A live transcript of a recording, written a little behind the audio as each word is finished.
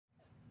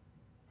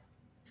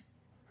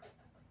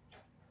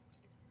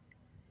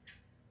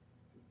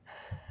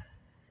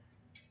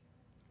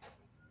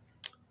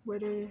where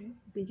to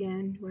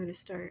begin, where to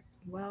start.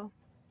 Well,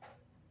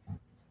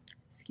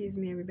 excuse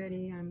me,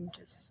 everybody. I'm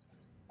just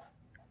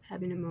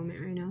having a moment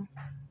right now.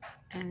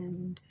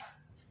 And,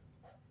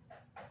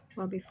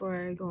 well,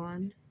 before I go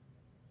on,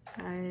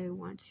 I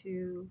want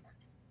to,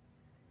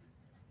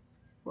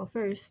 well,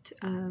 first,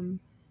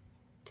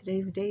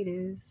 today's date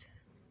is,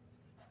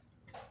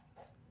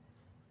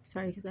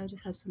 sorry, because I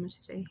just have so much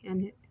to say.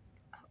 And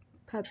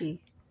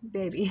puppy,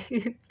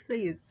 baby,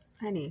 please,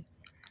 honey.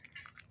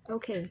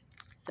 Okay,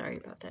 sorry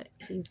about that.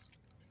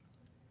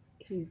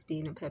 He's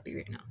being a puppy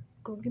right now.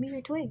 Go give me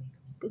your toy.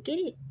 Go get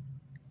it.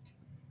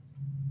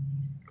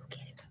 Go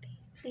get it, puppy.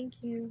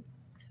 Thank you.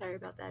 Sorry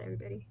about that,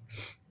 everybody.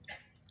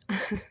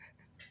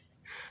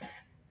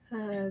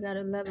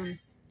 Gotta love them.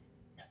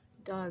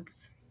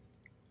 Dogs.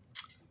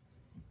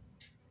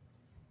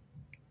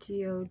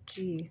 Dog.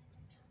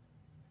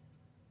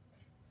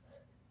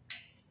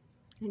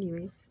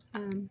 Anyways,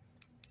 like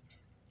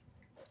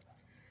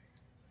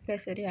I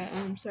said,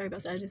 yeah, sorry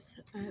about that.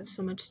 I have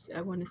so much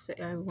I want to say.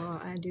 I'm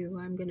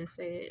gonna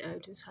say it. I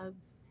just have.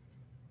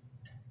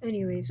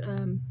 Anyways,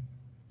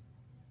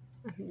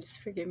 just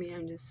forgive me.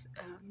 I'm just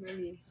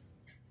really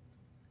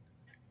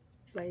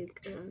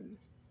like and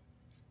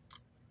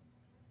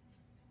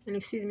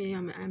excuse me.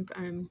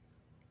 I'm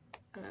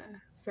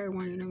fair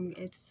warning.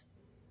 It's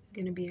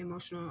gonna be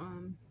emotional.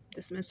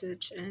 This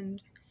message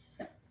and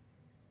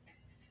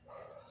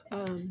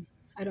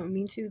I don't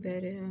mean to,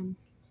 but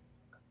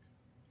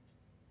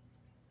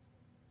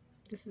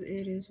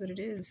it is what it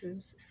is. This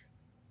is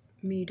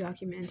me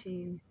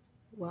documenting.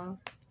 Well,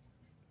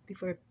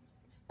 before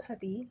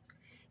puppy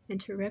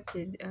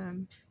interrupted.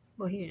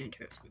 Well, he didn't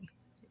interrupt me.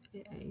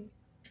 I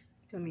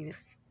don't mean to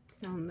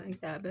sound like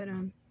that, but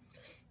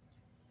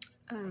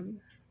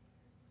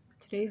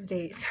today's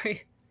date.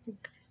 Sorry,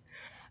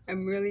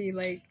 I'm really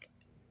like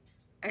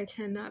I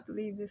cannot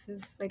believe this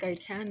is like I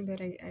can, but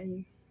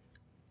I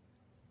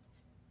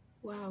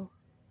wow,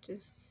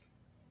 just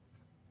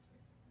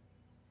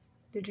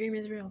the dream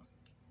is real,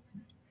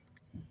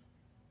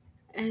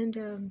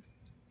 and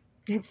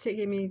it's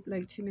taking me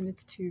like 2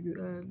 minutes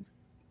to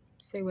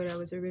say what I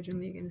was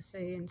originally gonna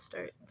say and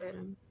start, but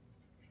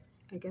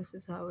I guess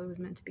it's how it was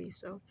meant to be.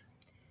 So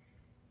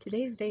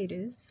today's date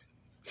is.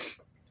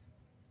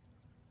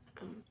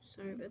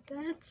 Sorry about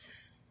that.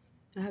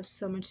 I have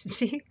so much to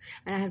see,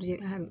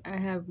 and I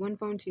have one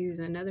phone to use,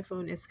 and another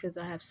phone is because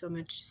I have so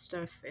much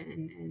stuff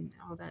and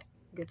all that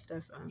good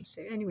stuff.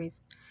 So,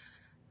 anyways,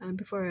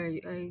 before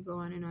I go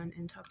on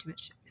and talk too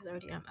much, because I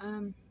already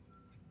am.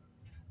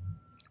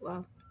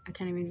 Well, I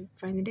can't even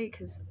find the date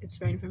because it's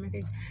right in front of my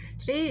face.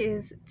 Today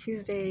is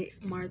Tuesday,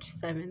 March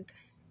 7th,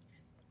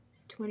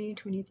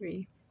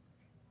 2023,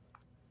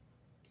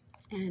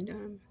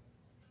 and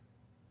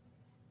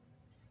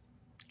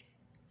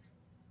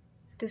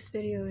this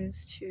video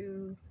is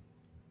to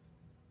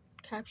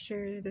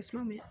capture this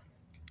moment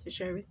to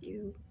share with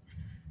you,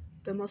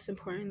 but most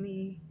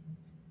importantly,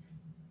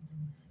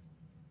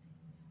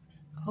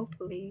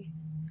 hopefully,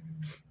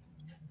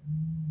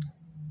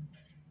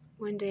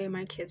 one day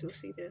my kids will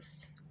see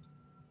this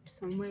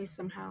some way,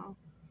 somehow,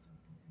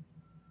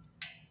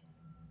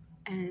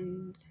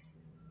 and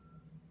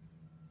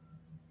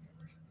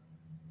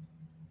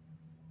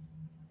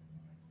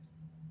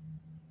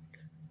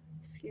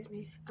excuse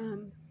me.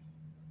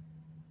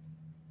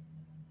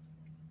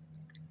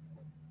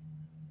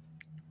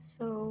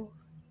 So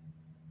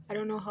I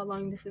don't know how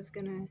long this is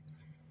gonna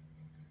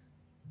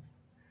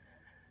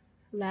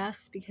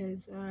last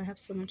because I have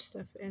so much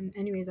stuff. And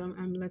anyways,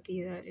 I'm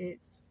lucky that it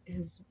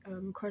has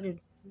recorded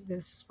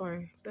this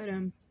far. But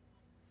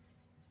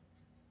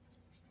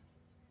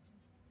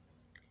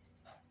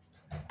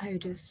I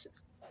just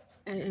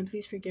and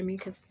please forgive me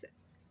because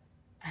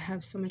I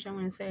have so much I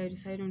want to say.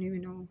 I don't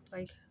even know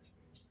like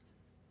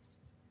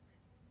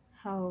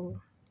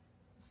how.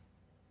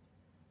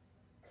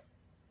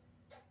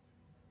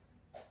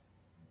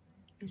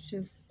 It's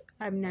just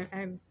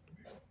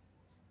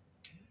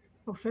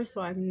well, first of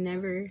all, I've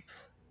never.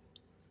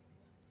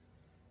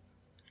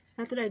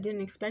 Not that I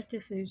didn't expect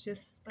this. It's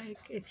just like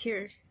it's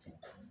here.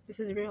 This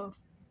is real.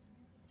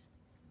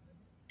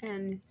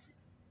 And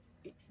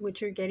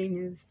what you're getting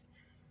is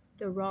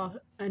the raw,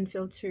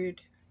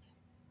 unfiltered,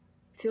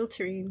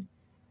 filtering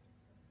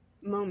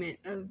moment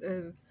of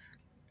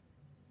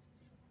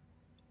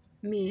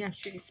me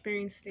actually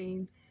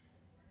experiencing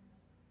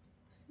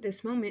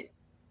this moment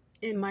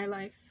in my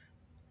life.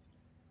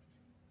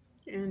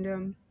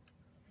 And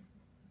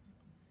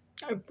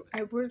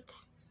I worked,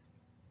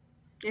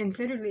 and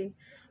literally,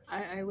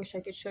 I wish I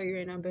could show you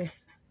right now, but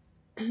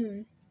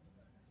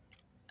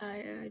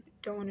I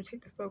don't want to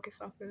take the focus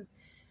off of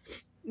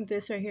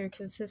this right here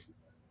because this.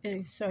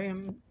 And sorry,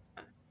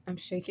 I'm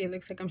shaky. It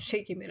looks like I'm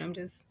shaky, but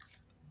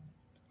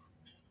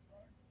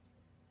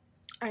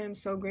I am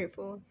so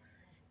grateful,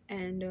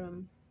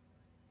 and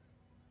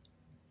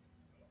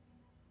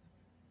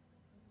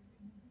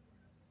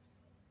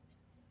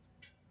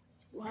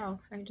wow,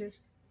 I'm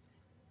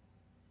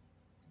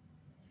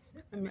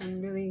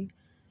really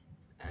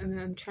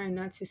I'm trying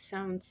not to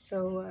sound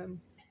so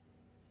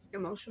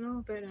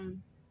emotional, but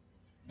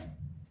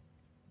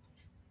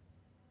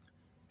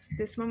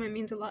this moment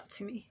means a lot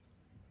to me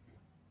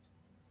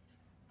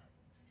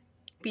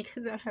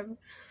because I have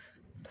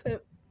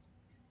put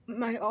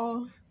my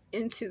all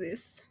into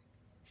this.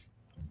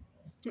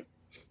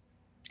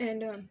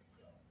 And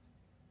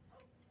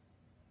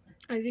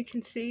as you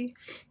can see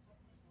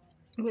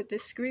with the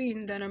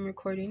screen that I'm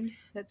recording,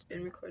 that's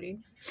been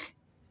recording,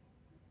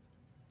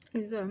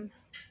 is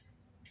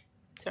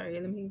sorry,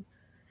 let me,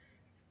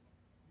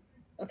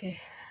 okay,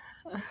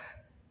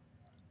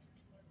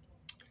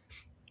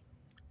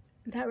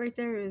 that right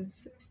there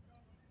is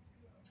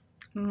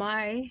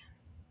my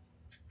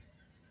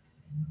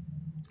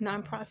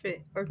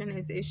nonprofit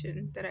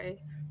organization that I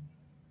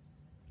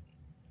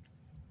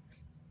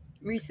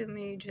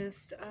recently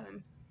just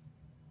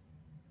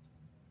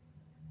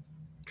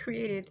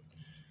created.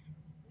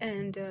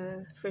 And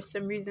for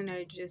some reason,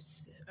 I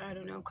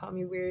don't know, call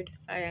me weird.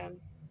 I am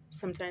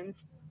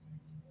sometimes.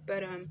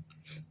 But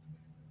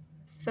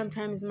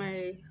sometimes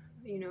my,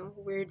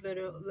 weird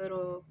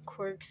little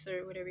quirks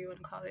or whatever you want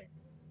to call it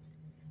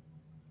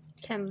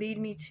can lead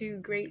me to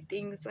great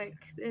things like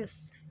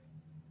this.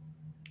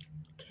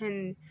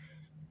 Can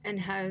and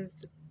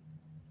has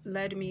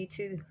led me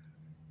to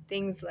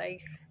things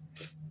like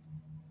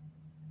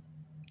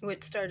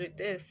what started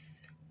this,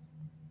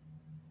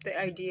 the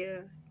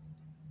idea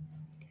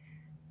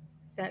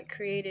that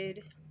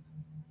created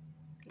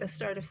the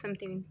start of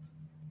something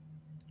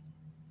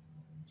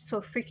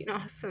so freaking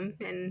awesome.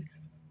 And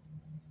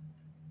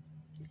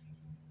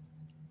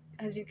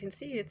as you can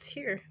see, it's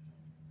here.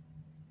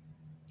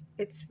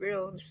 It's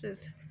real. This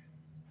is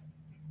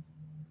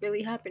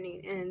really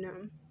happening.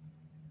 And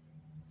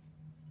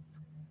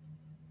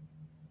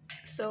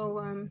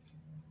so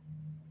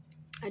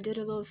I did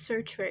a little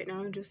search right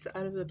now, just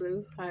out of the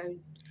blue. I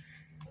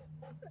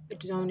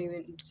don't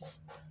even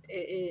just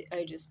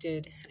I just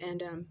did.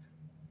 And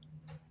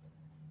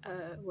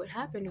what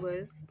happened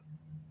was,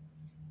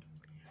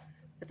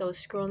 as I was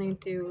scrolling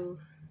through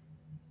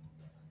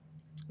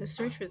the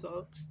search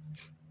results,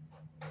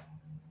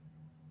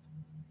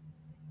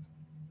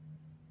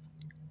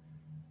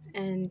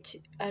 and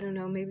I don't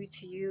know, maybe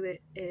to you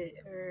it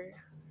or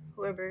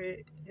whoever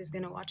is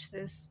gonna watch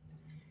this,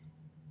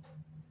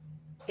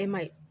 it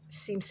might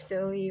seem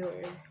silly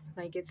or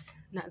like it's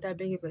not that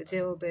big of a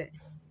deal, but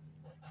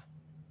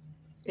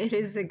it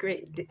is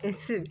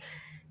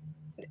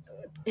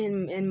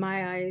in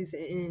my eyes,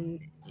 and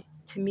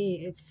to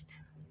me it's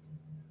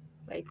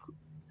like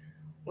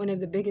one of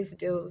the biggest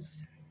deals,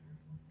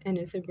 and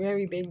it's a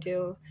very big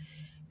deal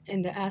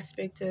in the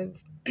aspect of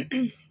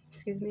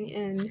excuse me,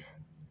 and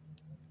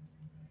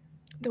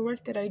the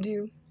work that I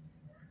do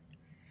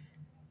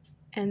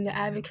and the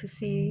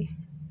advocacy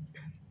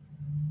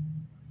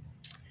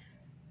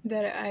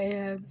that I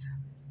have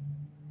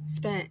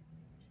spent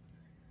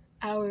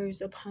hours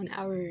upon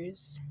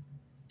hours,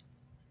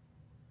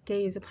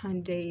 days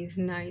upon days,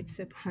 nights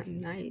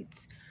upon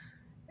nights,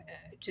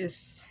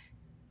 just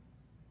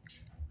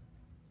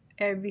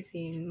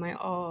everything, my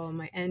all,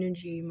 my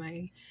energy,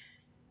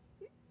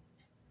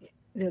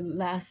 the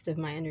last of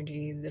my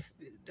energy,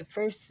 the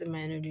first of my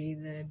energy,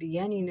 the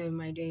beginning of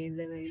my day,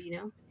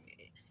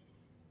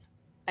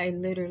 I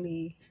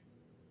literally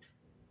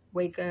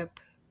wake up,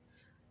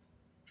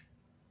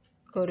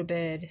 go to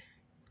bed.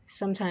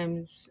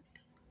 Sometimes,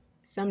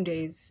 some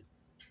days,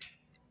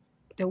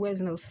 there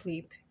was no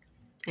sleep.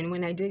 And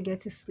when I did get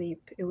to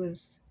sleep, it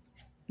was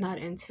not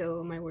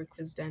until my work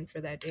was done for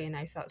that day and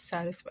I felt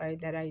satisfied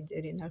that I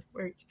did enough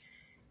work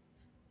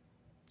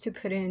to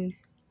put in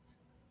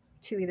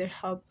to either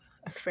help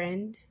a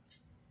friend,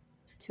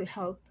 to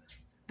help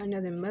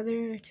another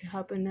mother, to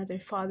help another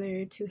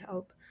father, to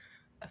help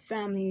a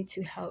family,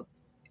 to help,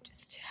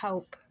 just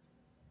help.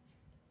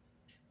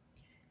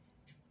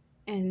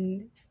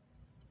 And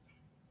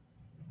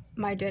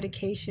my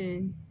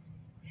dedication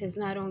has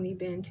not only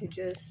been to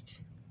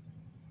just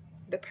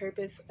the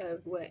purpose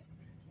of what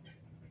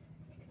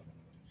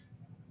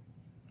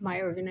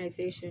my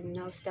organization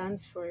now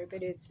stands for,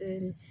 but it's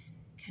in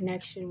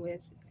connection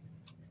with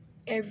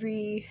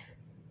every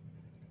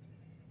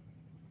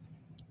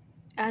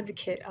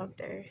advocate out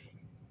there,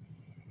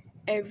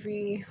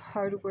 every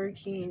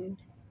hardworking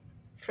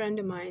friend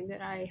of mine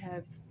that I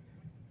have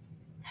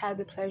had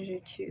the pleasure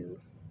to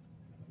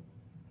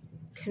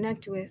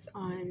connect with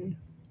on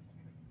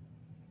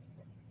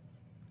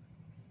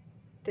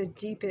the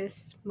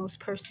deepest, most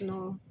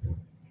personal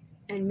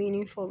and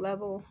meaningful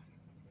level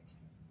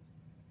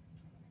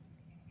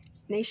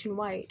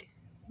nationwide.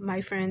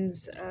 My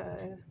friends,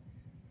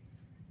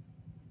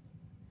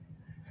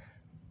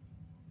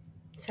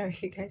 sorry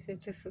you guys,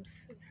 this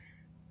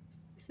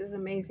is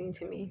amazing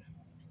to me.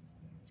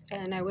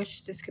 And I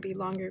wish this could be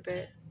longer,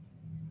 but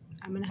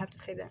I'm gonna have to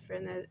save that for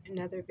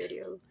another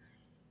video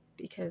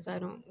because I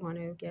don't want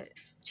to get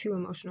too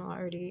emotional. I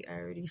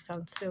already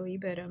sound silly,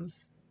 but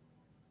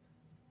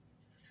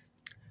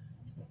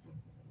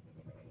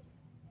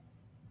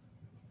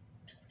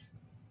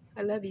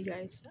I love you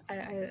guys.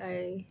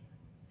 I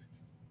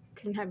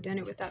couldn't have done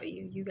it without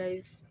you. You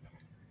guys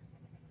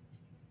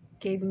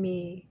gave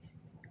me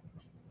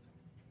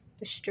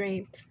the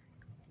strength,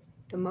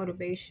 the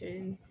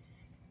motivation,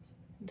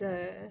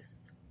 the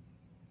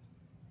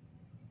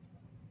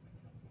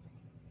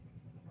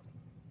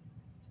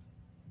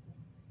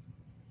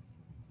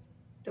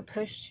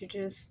push to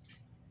just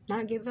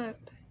not give up.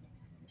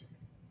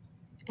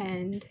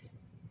 And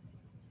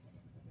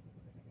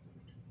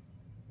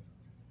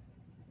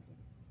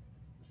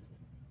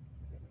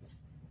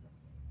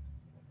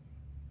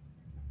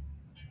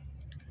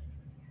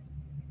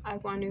I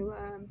want to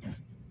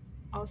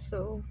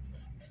also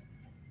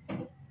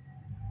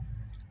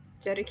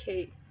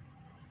dedicate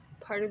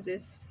part of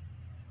this.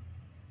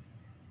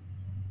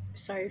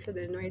 Sorry for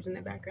the noise in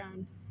the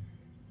background.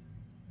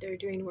 They're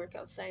doing work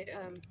outside.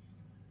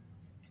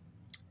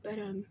 But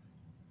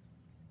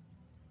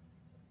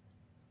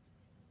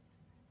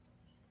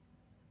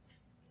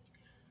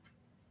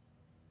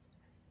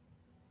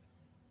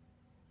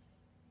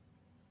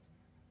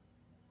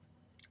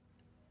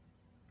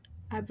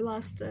I've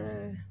lost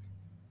a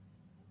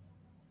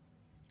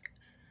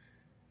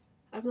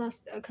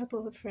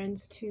couple of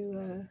friends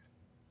to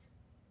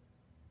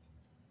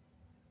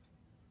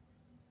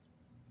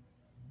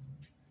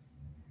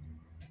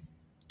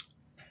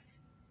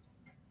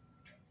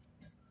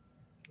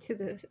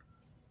the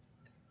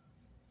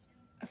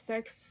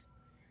effects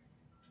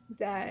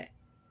that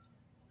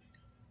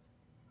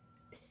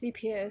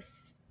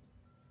CPS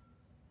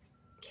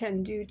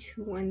can do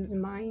to one's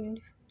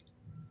mind,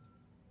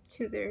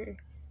 to their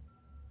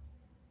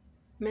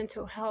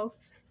mental health,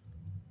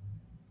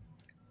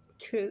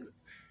 to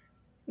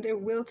their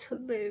will to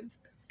live,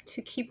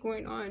 to keep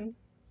going on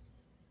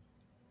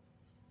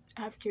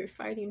after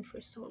fighting for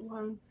so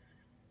long,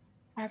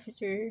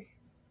 after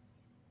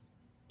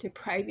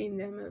depriving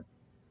them of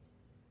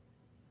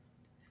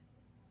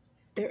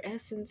their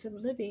essence of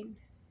living,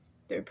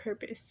 their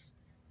purpose,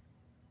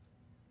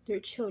 their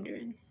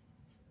children,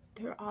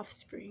 their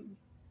offspring.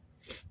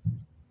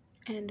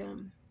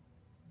 And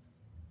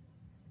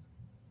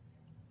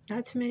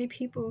not too many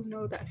people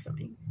know that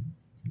feeling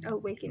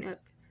of waking up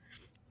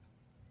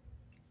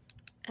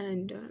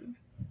and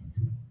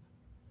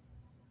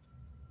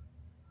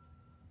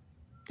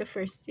the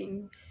first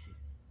thing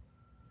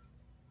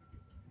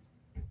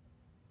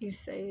you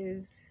say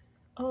is,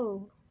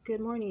 "Oh,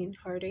 good morning,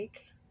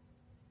 heartache.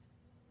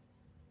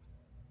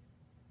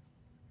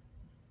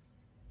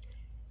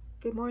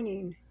 Good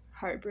morning,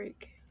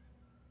 heartbreak.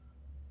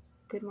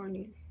 Good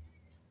morning."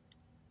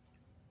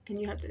 And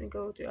you have to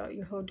go throughout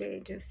your whole day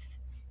just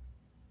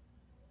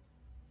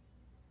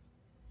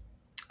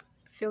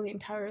feeling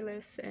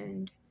powerless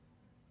and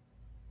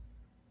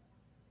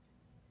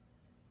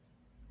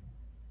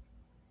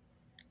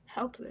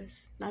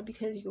helpless. Not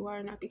because you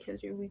are, not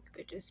because you're weak,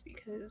 but just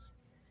because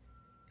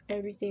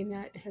everything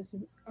that has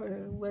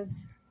or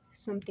was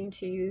something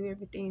to you,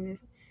 everything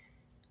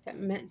that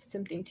meant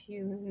something to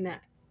you, and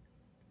that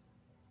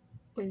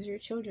was your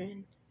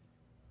children,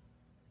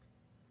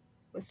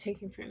 was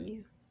taken from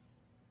you.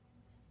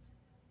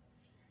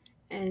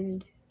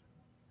 And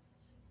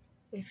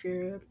if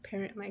you're a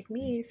parent like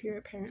me, if you're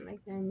a parent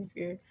like them, if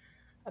you're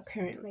a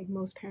parent like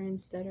most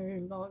parents that are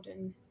involved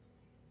in,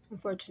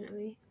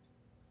 unfortunately,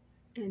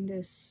 in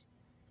this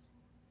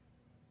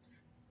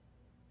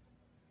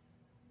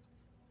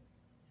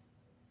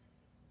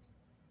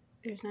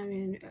there's not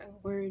even a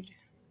word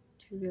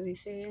to really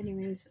say.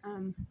 Anyways,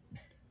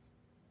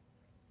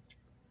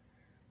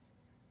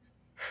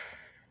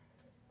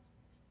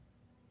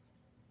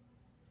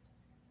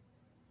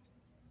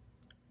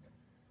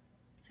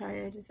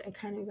 sorry, I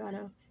kind of got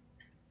a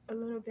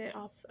little bit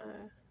off,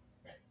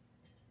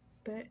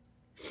 but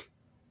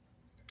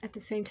at the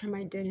same time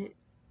I didn't.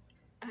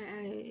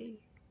 I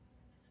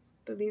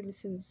believe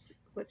this is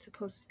what's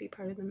supposed to be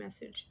part of the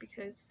message,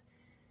 because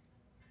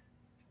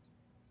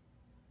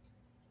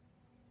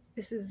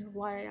this is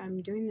why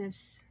I'm doing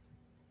this,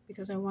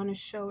 because I want to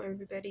show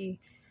everybody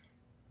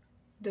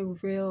the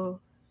real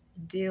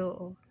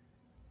deal,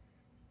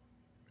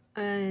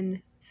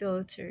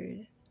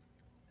 unfiltered,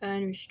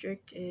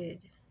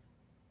 unrestricted,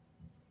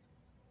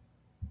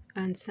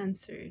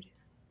 uncensored,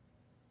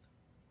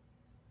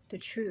 the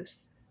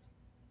truth,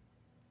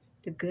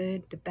 the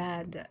good, the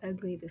bad, the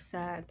ugly, the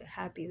sad, the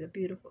happy, the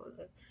beautiful,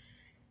 the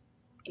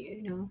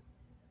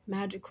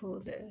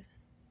magical.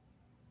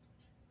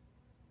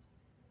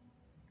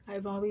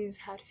 I've always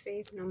had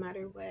faith no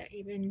matter what.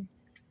 Even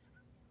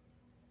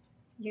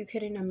you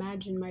couldn't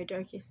imagine my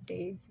darkest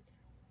days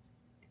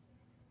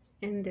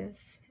in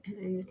this,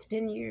 and it's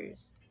been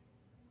years,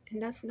 and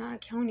that's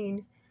not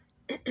counting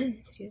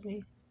excuse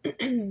me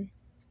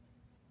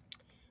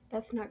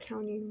that's not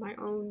counting my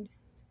own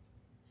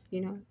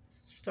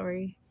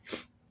story,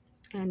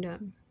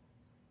 and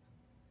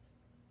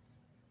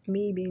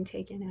me being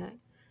taken at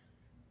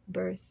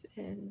birth.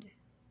 And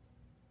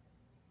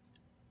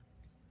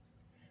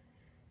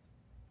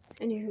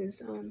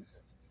anywho's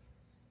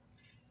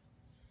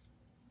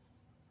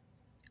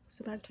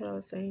so back to what I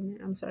was saying.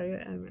 I'm sorry,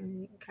 I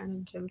kind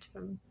of jumped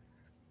from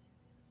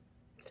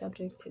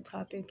subject to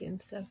topic and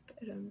stuff,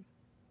 but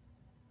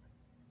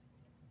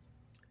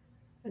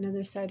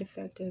Another side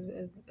effect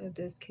of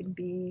this can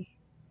be,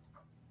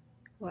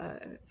 well,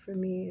 for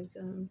me, is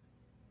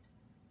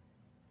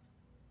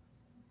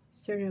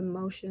certain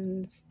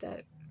emotions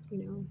that,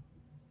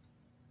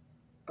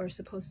 are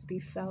supposed to be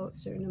felt,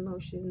 certain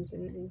emotions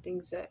and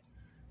things that,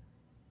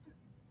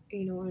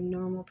 a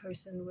normal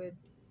person would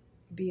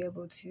be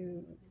able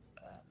to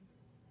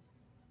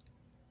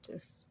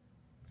just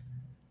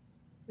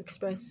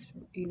express,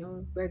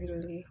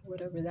 regularly,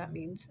 whatever that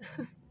means.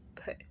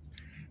 But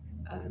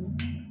um,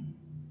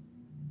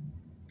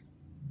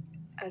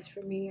 as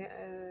for me,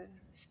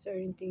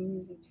 certain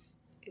things,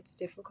 it's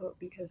difficult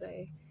because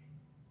I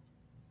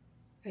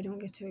don't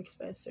get to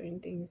express certain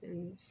things,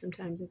 and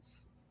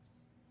sometimes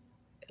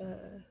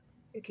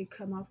it could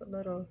come off a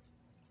little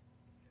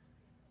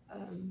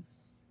um,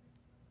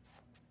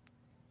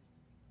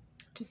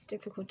 just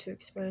difficult to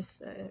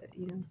express,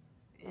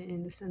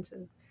 in the sense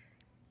of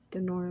the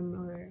norm,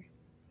 or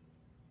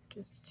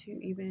just to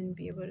even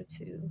be able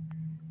to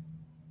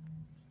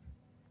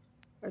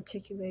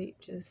articulate,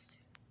 just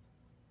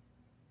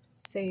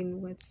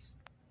saying what's,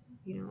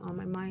 on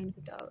my mind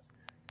without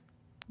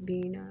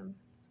being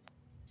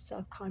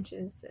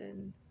self-conscious.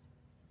 And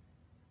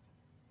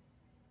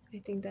I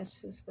think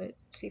that's just what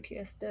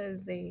CPS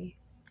does. They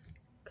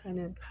kind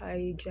of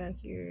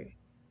hijack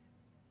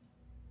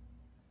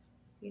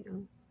you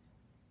know,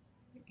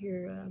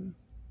 your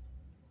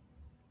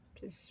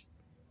just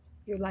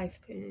your life,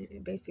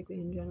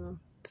 basically, in general.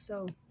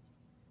 So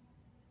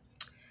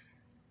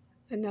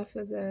enough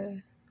of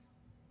the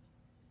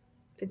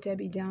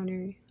Debbie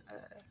Downer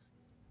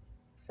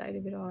side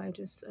of it all.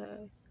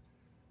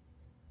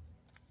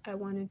 I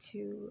wanted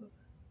to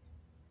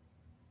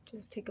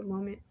just take a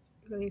moment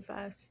really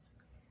fast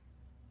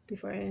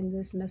before I end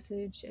this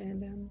message,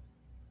 and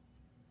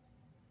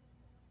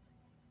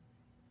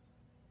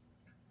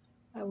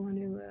I want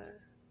to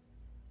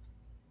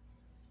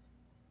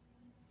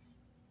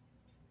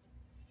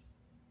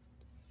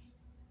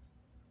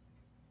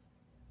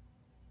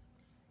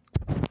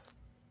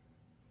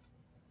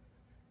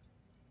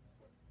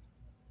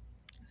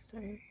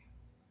sorry.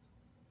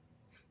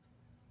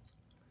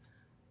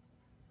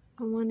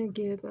 I want to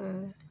give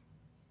a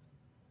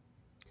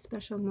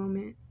special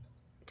moment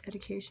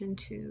dedication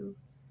to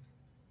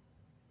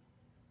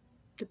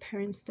the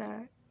parents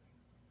that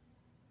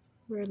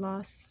were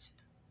lost,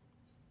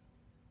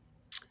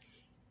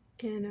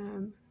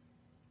 and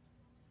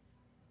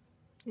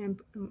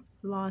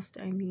lost,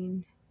 I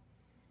mean,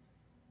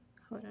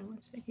 hold on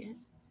one second,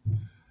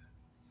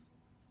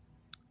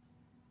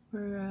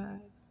 were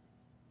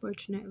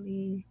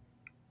fortunately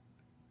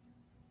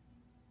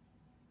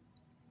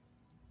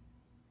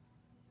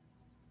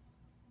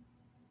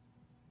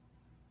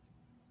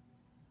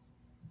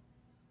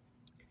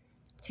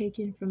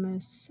taken from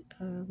us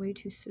way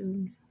too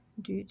soon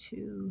due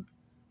to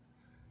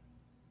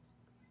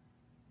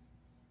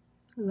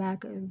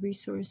lack of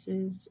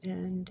resources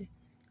and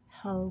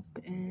help,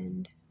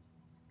 and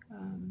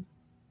um,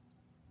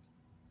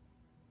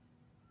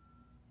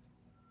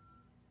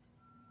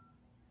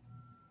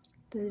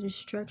 the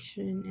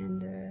destruction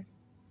and the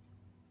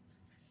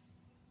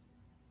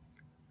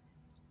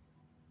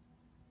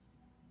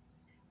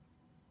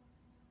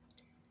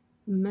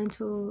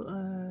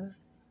mental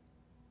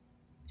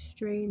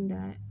strain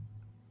that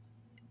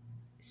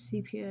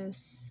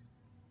CPS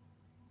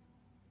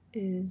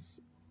is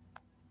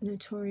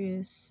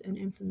notorious and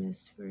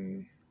infamous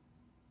for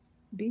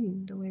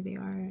being the way they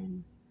are,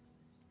 and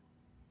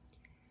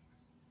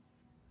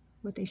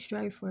what they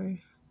strive for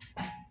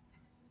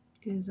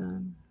is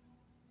to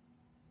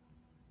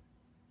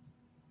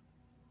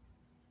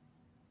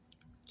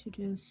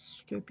just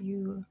strip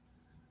you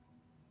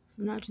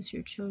from not just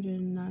your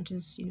children, not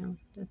just,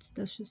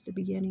 that's just the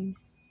beginning,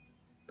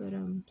 but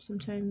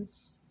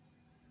sometimes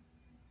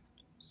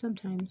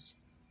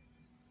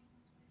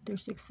they're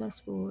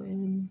successful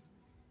in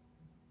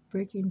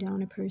breaking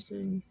down a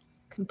person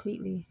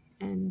completely.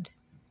 And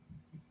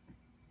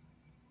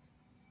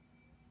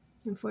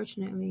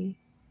unfortunately,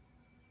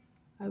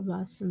 I've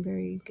lost some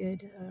very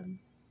good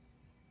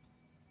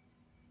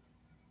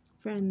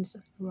friends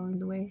along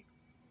the way,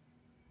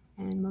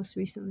 and most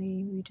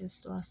recently we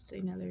just lost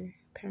another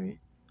parent.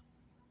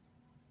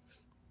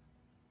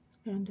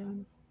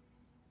 And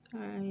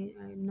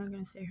I'm not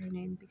going to say her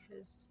name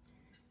because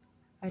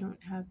I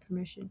don't have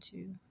permission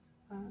to,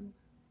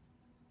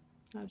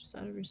 not just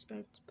out of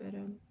respect, but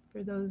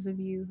for those of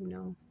you who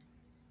know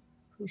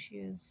who she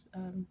is,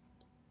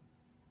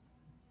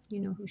 you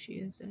know who she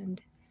is.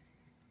 And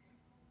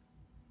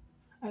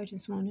I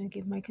just want to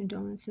give my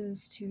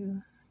condolences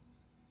to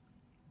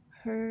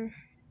her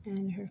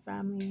and her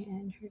family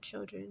and her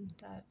children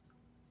that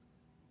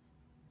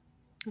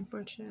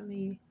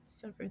unfortunately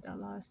suffered that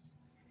loss.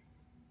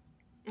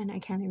 And I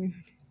can't even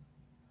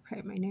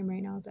write my name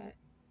right now. That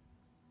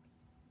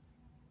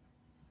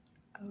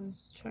I was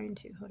trying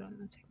to, hold on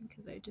one second,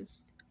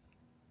 because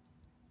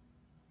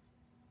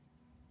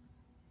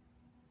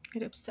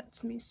it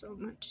upsets me so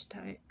much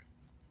that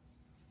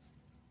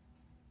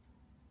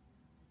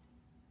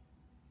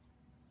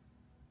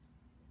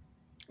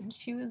And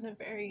she was a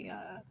very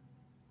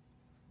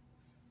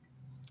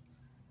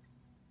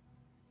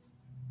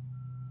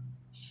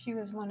she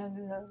was one of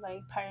the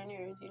like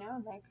pioneers, you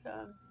know, like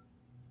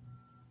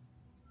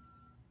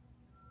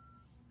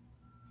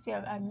see,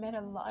 I've met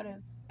a lot of,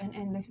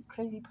 and the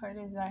crazy part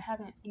is I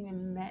haven't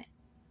even met,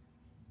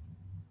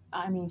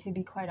 I mean, to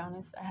be quite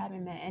honest, I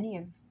haven't met any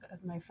of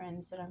my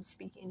friends that I'm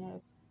speaking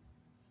of.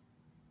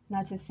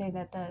 Not to say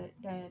that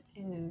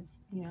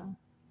is, you know,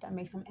 that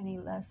makes them any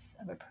less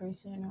of a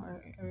person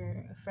or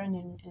a friend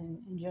in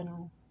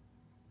general.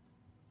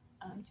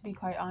 To be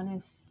quite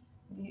honest,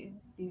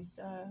 these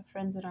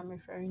friends that I'm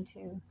referring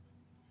to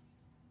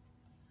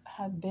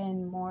have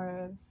been more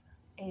of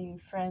a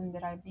friend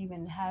that I've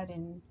even had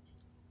in,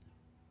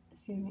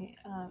 excuse me,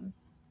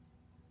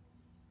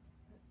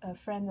 a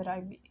friend that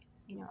I've,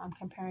 you know, I'm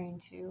comparing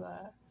to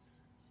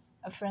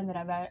a friend that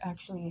I've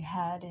actually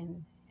had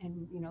in,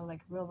 you know,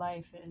 like real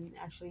life and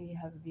actually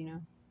have, you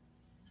know,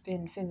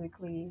 been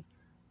physically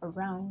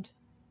around.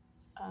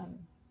 Um,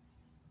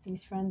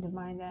 these friends of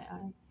mine that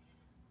I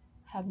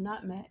have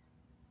not met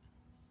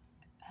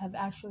have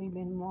actually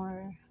been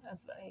more of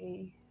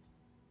a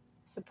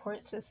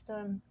support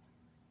system.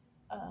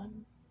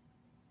 Um,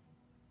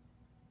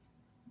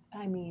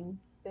 I mean,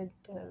 the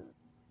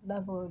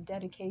level of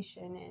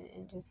dedication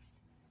and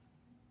just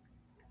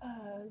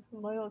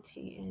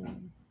loyalty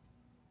and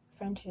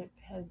friendship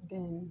has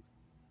been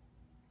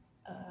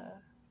uh,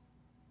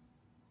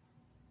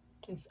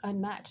 just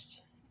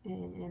unmatched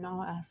in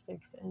all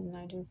aspects. And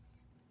I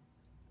just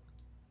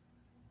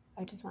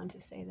want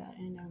to say that.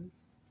 And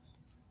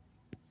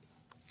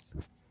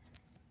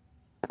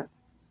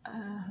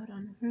hold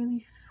on,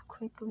 really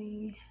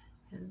quickly,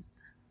 because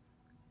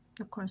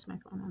of course my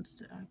phone wants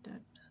to act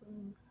up. So,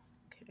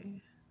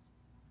 okay.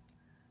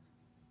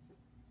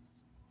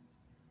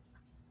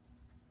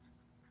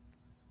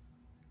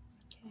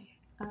 Okay.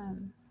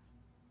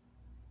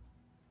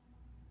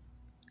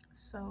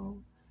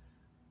 So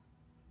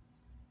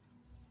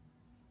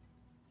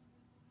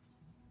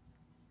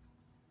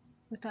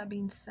with that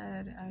being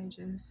said,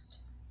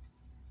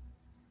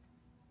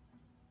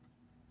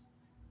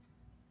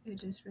 it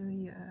just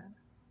really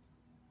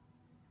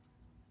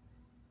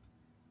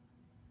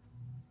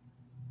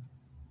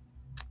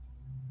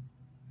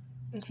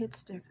it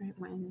hits different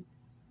when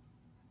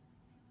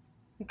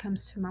it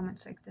comes to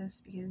moments like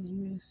this, because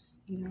you just,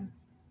 you know,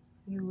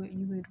 you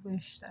would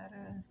wish that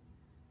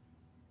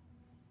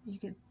you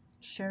could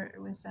share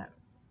it with that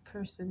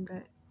person,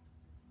 but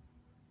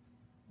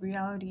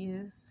reality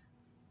is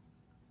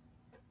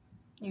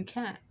you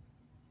can't,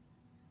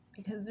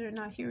 because they're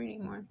not here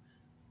anymore.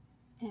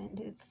 And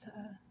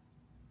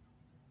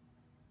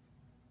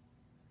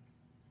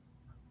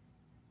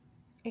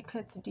it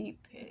cuts deep.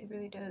 It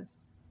really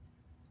does.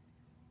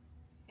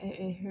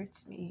 It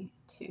hurts me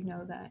to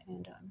know that.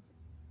 And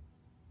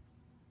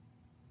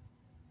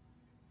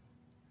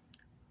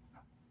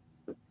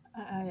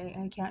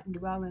I can't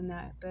dwell in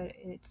that, but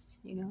it's,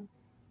 you know,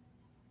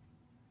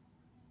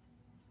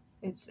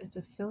 it's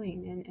a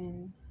feeling.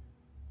 And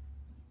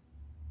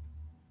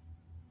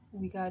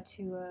we got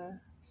to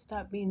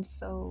stop being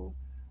so,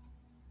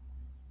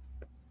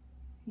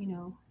 you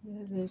know,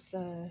 this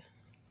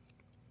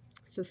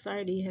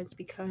society has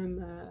become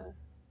a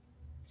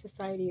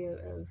society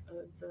of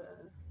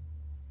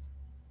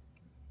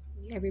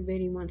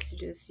everybody wants to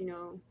just, you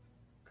know,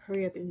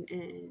 hurry up and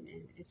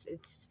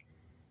it's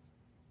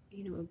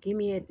you know, give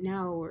me it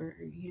now, or,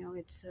 you know,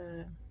 it's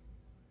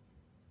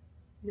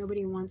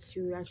nobody wants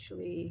to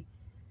actually,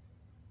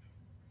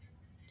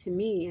 to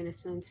me, in a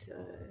sense,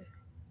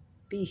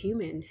 be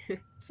human.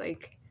 It's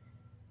like,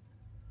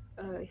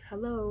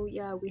 hello,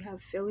 yeah, we have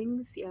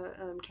feelings. Yeah,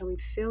 can we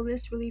feel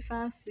this really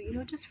fast? So, you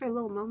know, just for a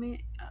little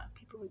moment,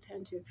 people would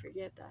tend to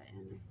forget that.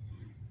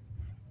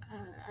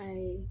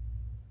 And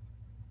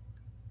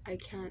I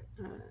can't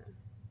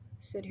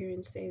sit here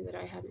and say that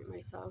I haven't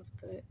myself,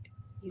 but,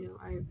 you know,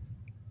 I've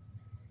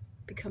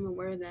become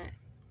aware that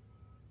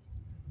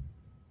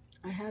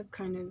I have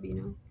kind of, you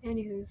know,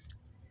 anywho's.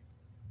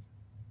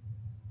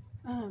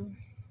 Um,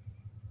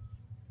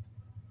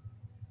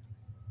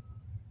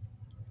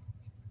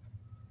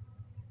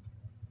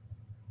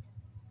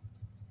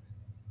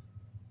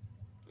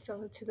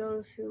 so to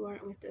those who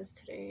aren't with us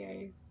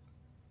today,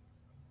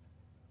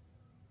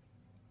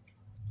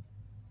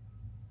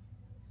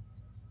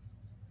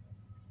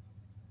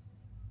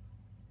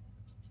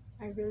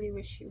 I really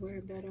wish you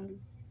were, but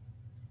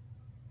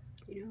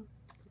you know,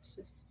 it's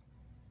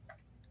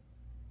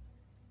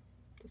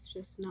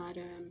just not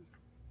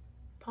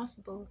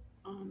possible.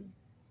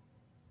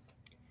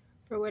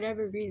 For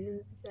whatever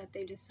reasons that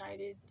they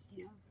decided,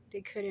 you know,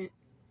 they couldn't,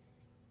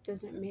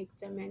 doesn't make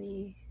them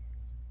any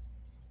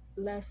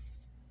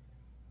less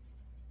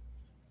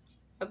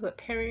of a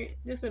parent,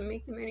 doesn't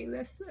make them any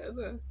less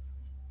of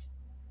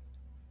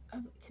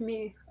to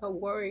me, a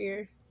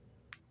warrior,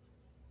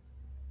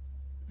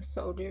 a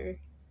soldier,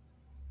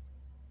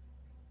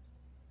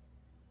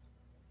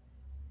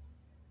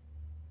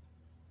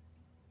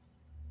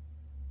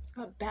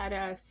 a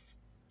badass,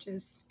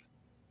 just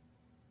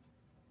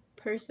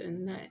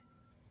person that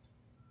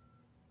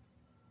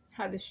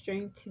had the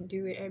strength to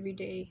do it every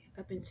day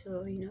up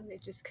until, they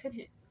just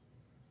couldn't.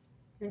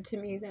 And to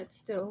me, that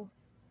still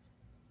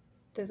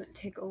doesn't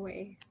take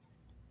away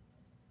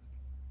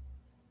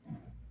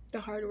the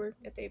hard work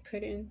that they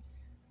put in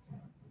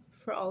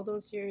for all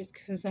those years.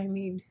 Because I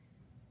mean,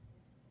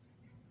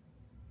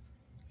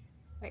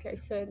 like I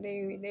said,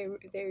 they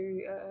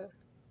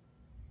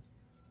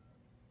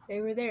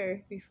were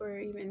there before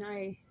even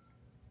I,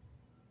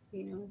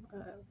 you know,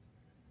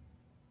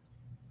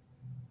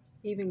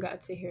 even got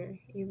to here,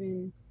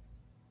 even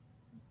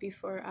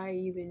before I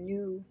even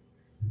knew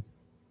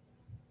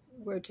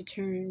where to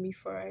turn,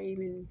 before I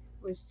even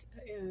was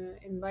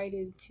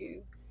invited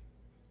to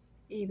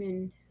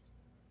even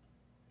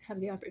have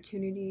the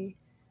opportunity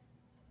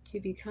to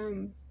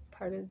become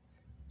part of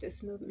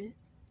this movement.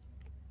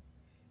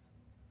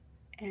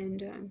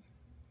 And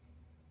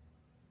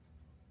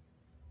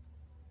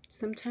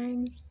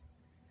sometimes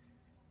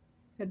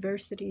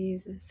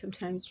adversities,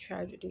 sometimes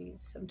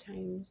tragedies,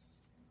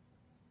 sometimes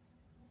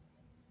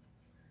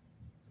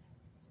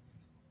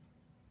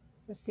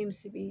what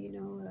seems to be,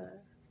 a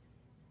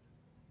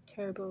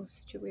terrible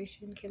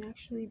situation can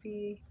actually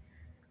be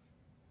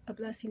a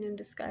blessing in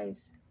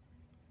disguise.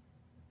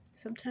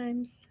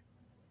 Sometimes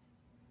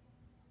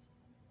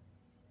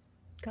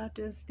God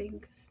does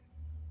things.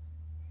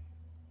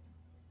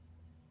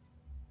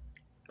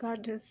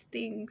 God does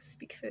things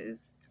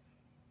because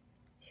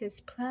His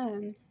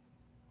plan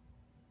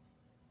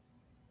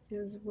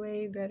is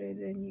way better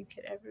than you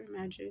could ever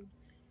imagine.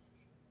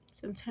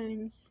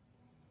 Sometimes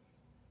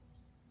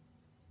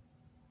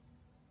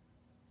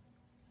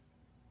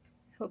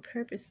He'll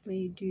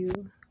purposely do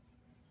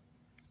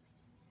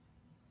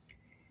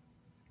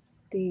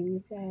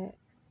things that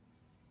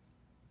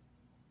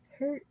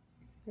hurt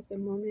at the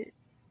moment,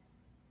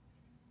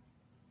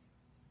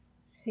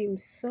 seem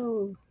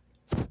so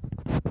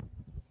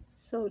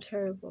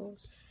terrible,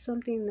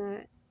 something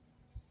that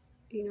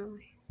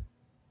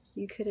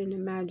you couldn't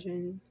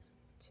imagine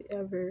to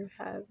ever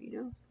have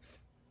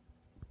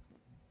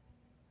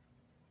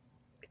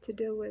to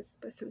deal with.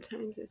 But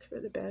sometimes it's for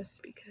the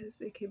best,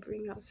 because it can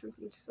bring out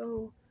something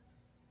so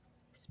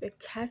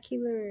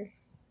spectacular,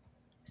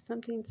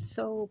 something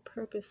so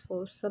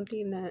purposeful,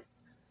 something that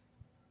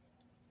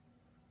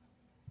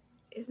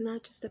is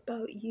not just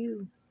about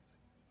you.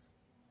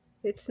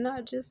 It's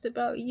not just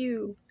about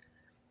you.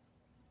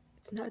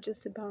 It's not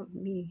just about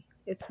me.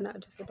 It's not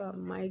just about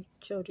my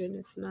children.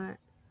 It's not.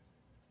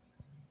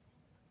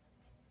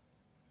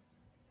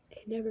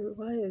 It never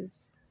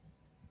was.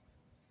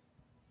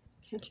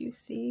 Can't you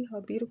see how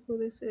beautiful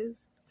this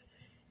is?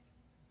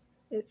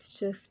 It's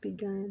just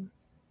begun.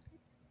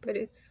 But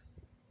it's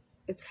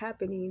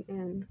happening,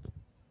 and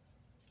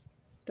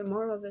the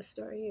moral of the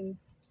story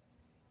is,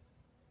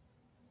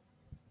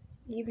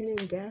 even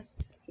in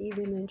death,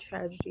 even in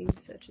tragedies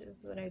such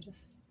as what I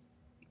just,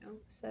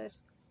 said,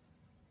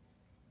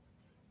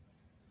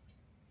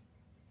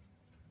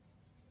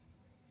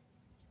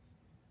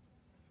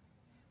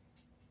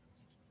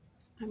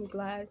 I'm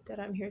glad that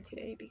I'm here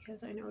today,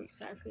 because I know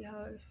exactly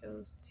how it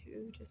feels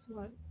to just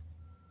want,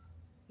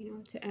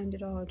 to end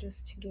it all,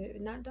 just to give,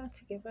 not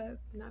to give up,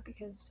 not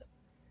because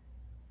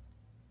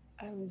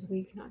I was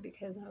weak, not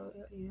because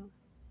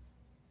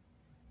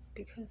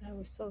because I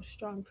was so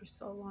strong for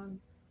so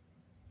long,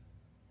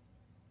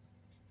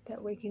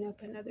 that waking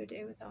up another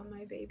day without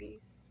my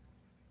babies,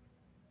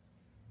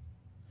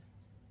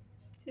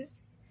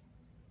 just,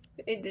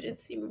 it didn't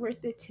seem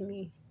worth it to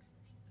me.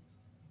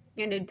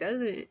 And it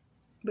doesn't.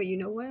 But you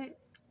know what?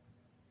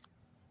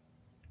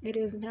 It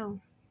is now.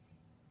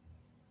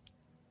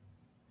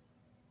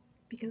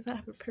 Because I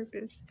have a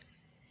purpose.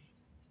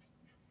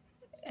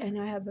 And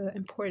I have an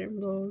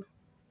important role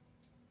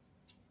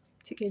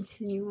to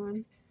continue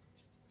on.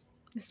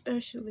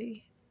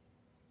 Especially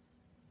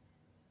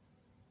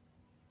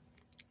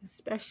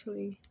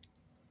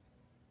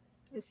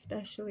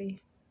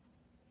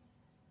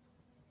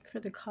for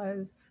the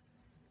cause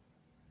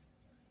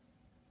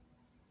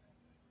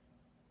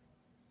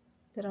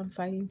that I'm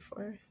fighting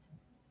for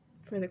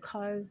the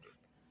cause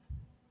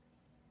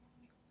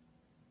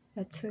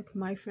that took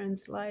my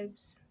friends'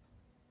 lives,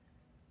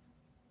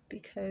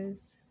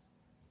 because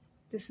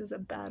this is a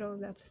battle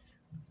that's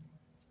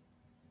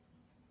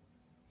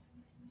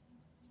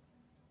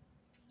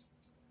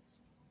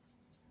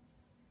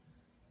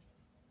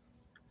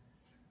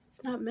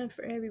it's not meant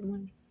for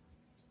everyone.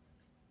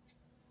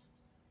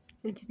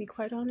 And to be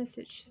quite honest,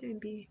 it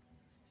shouldn't be.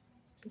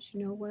 But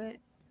you know what?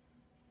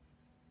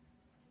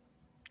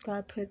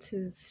 God puts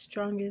His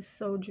strongest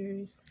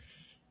soldiers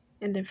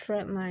in the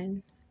front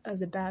line of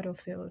the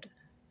battlefield.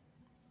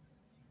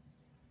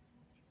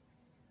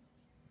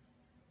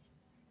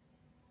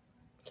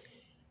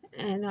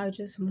 And I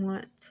just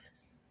want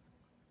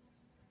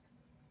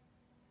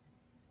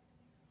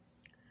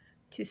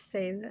to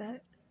say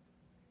that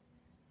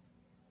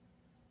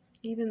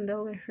even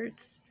though it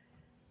hurts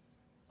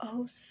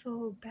oh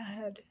so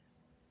bad,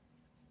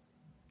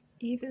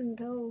 even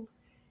though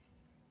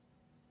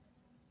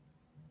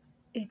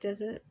it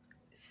doesn't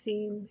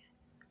seem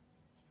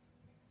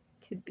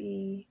to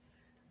be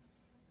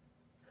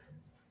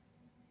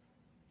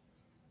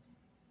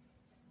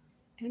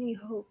any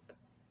hope